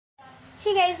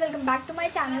Hey guys, welcome back to my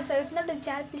channel. So if not to the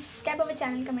channel, please subscribe our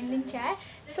channel, comment and share.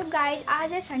 So guys,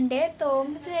 आज है Sunday, तो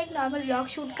मुझे एक normal vlog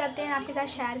shoot करते हैं, आपके साथ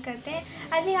शेयर करते हैं.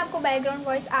 आई थिंक आपको बैकग्राउंड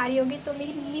वॉइस आ रही होगी, तो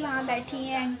मेरी मम्मी वहाँ बैठी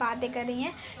हैं एंड बातें कर रही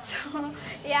हैं. सो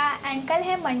या एंड कल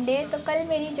है मंडे, तो कल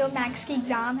मेरी जो मैथ्स की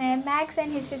एग्ज़ाम है, मैथ्स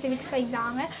एंड हिस्ट्री सिविक्स का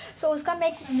एग्ज़ाम है. सो उसका मैं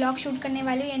एक व्लॉग शूट करने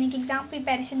वाली हूँ, यानी कि एग्ज़ाम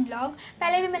प्रिपरेशन व्लॉग.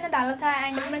 पहले भी मैंने डाला था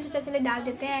एंड मैंने सोचा चले डाल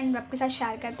देते हैं एंड आपके साथ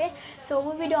शेयर करते हैं. सो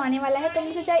वो वीडियो आने वाला है, तो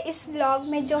मैंने सोचा इस व्लॉग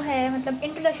में जो है मतलब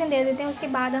इंट्रोडक्शन दे देते हैं, उसके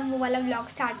बाद हम वो वाला व्लॉग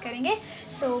स्टार्ट करेंगे.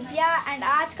 सो या एंड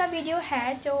आज का वीडियो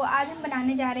है जो आज हम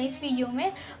बनाने जा रहे हैं. इस वीडियो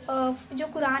में जो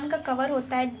कुरान का कवर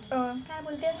होता है, क्या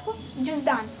बोलते हैं उसको,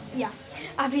 jasdan, या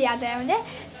अभी याद आया मुझे.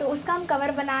 सो उसका हम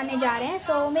कवर बनाने जा रहे हैं.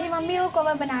 सो मेरी मम्मी वो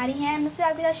कवर बना रही हैं, मुझसे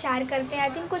आपके साथ शेयर करते हैं.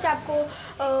 आई थिंक कुछ आपको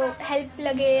हेल्प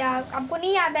लगे या आपको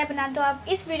नहीं आता है बनाना, तो आप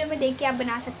इस वीडियो में देख के आप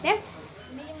बना सकते हैं.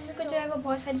 मेरी मम्मी को जो है वो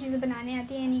बहुत सारी चीज़ें बनाने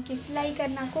आती हैं, यानी कि सिलाई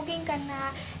करना, कुकिंग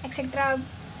करना, एक्सेट्रा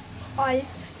ऑयल.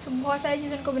 सो बहुत सारी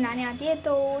चीज़ें उनको बनाने आती है.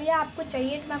 तो यह आपको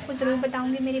चाहिए तो मैं आपको ज़रूर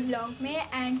बताऊंगी मेरे ब्लॉग में.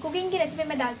 एंड कुकिंग की रेसिपी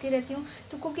मैं डालती रहती हूँ,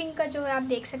 तो कुकिंग का जो है आप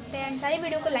देख सकते हैं. एंड सारी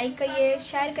वीडियो को लाइक करिए,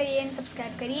 शेयर करिए एंड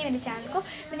सब्सक्राइब करिए मेरे चैनल को.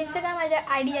 मेरे इंस्टाग्राम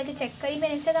आईडी जाके चेक करिए.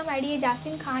 मेरा इंस्टाग्राम आईडी है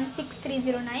jasmin khan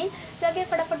 6309. जाके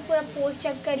फटाफट पूरा पोस्ट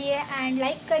चेक करिए एंड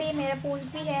लाइक करिए. मेरा पोस्ट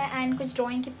भी है एंड कुछ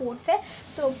ड्राइंग की पोस्ट है,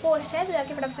 सो पोस्ट है, तो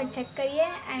जाके फटाफट चेक करिए.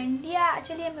 एंड या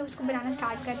चलिए हमें उसको बनाना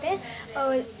स्टार्ट करते हैं,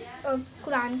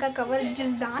 कुरान का कवर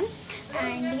jasdan.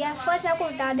 एंड या फर्स्ट मैं आपको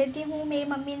बता देती हूँ, मेरी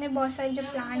मम्मी ने बहुत सारे जो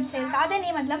प्लांट्स हैं, ज़्यादा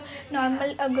नहीं मतलब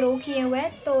नॉर्मल ग्रो किए हुए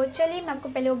हैं. तो चलिए मैं आपको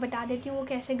पहले वो बता देती हूँ वो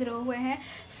कैसे ग्रो हुए हैं.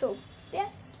 सो या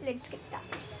लेट्स गेट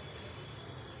स्टार्ट.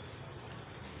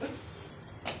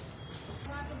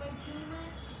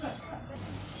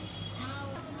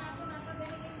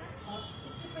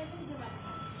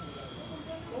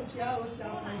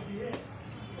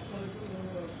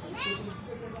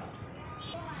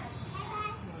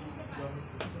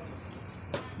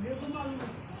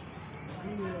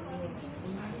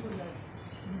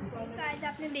 गाइस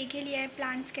आपने देख ही लिया है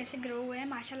प्लांट्स कैसे ग्रो हुए हैं,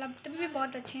 माशाल्लाह तभी भी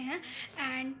बहुत अच्छे हैं.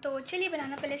 एंड तो चलिए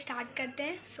बनाना पहले स्टार्ट करते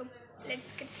हैं. So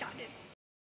let's get started.